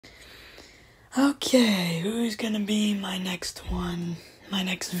Okay, who's gonna be my next one? My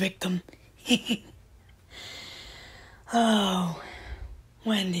next victim? Oh,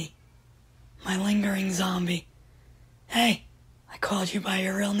 Wendy. My lingering zombie. Hey, I called you by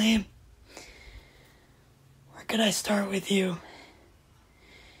your real name. Where could I start with you?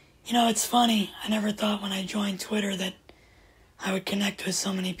 You know, it's funny. I never thought when I joined Twitter that I would connect with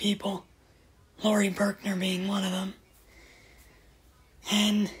so many people. Lori Berkner being one of them.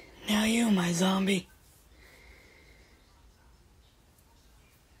 And now you, my zombie.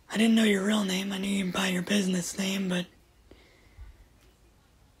 I didn't know your real name. I knew you by your business name, but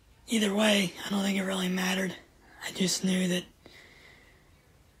either way, I don't think it really mattered. I just knew that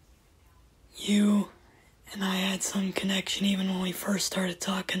you and I had some connection even when we first started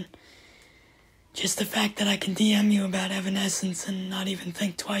talking. Just the fact that I can DM you about Evanescence and not even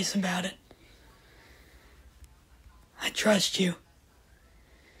think twice about it. I trust you.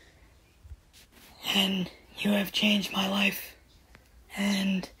 And you have changed my life.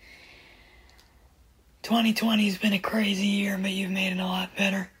 And 2020's been a crazy year, but you've made it a lot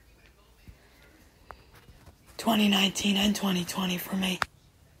better. 2019 and 2020 for me.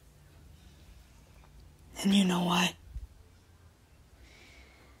 And you know why.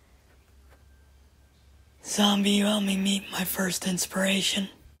 Zombie, you helped me meet my first inspiration.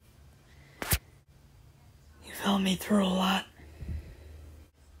 You've helped me through a lot.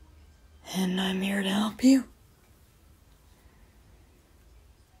 And I'm here to help you.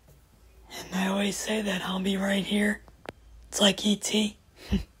 And I always say that I'll be right here. It's like E.T.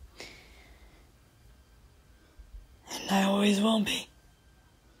 And I always will be.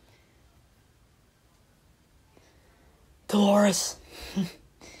 Dolores.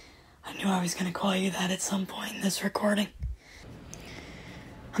 I knew I was going to call you that at some point in this recording.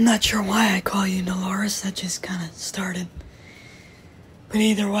 I'm not sure why I call you Dolores. That just kind of started. But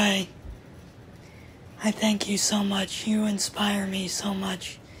either way, I thank you so much. You inspire me so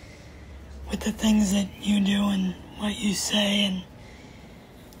much with the things that you do and what you say, and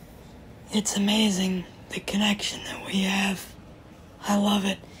it's amazing the connection that we have. I love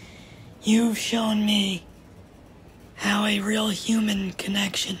it. You've shown me how a real human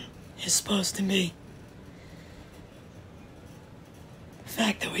connection is supposed to be. The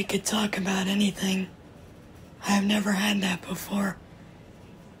fact that we could talk about anything, I've never had that before.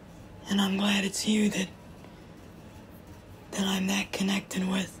 And I'm glad it's you that I'm that connected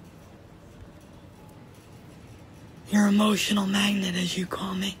with. Your emotional magnet, as you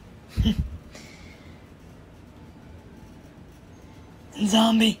call me. And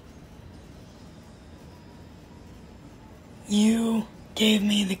Zombie, you gave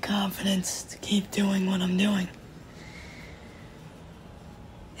me the confidence to keep doing what I'm doing.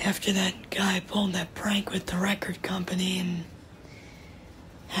 After that guy pulled that prank with the record company and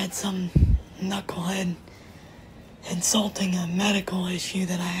had some knucklehead insulting a medical issue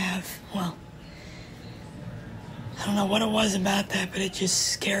that I have, well, I don't know what it was about that, but it just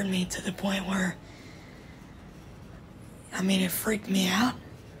scared me to the point where, it freaked me out.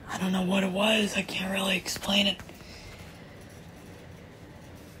 I don't know what it was. I can't really explain it.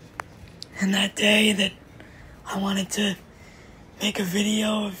 And that day that I wanted to make a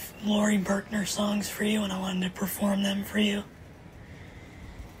video of Lori Berkner songs for you and I wanted to perform them for you,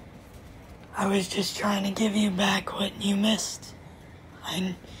 I was just trying to give you back what you missed.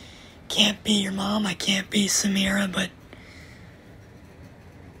 I can't be your mom, I can't be Samira, but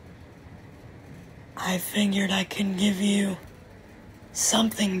I figured I could give you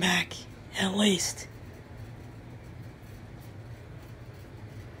something back, at least.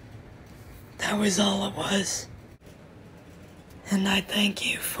 That was all it was. And I thank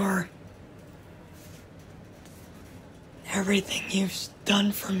you for everything you've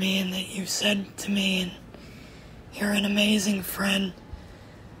done for me and that you've said to me. And you're an amazing friend,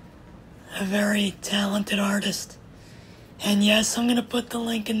 a very talented artist. And yes, I'm going to put the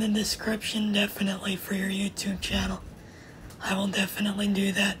link in the description, definitely, for your YouTube channel. I will definitely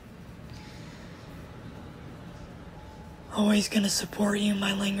do that. Always going to support you,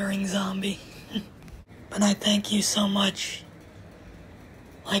 my lingering zombie. But I thank you so much.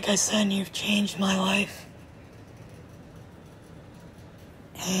 Like I said, you've changed my life.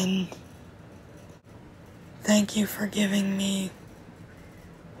 And thank you for giving me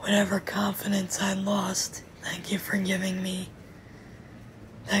whatever confidence I lost. Thank you for giving me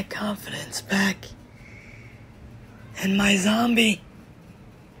that confidence back. And my zombie,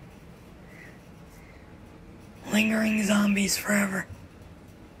 lingering zombies forever.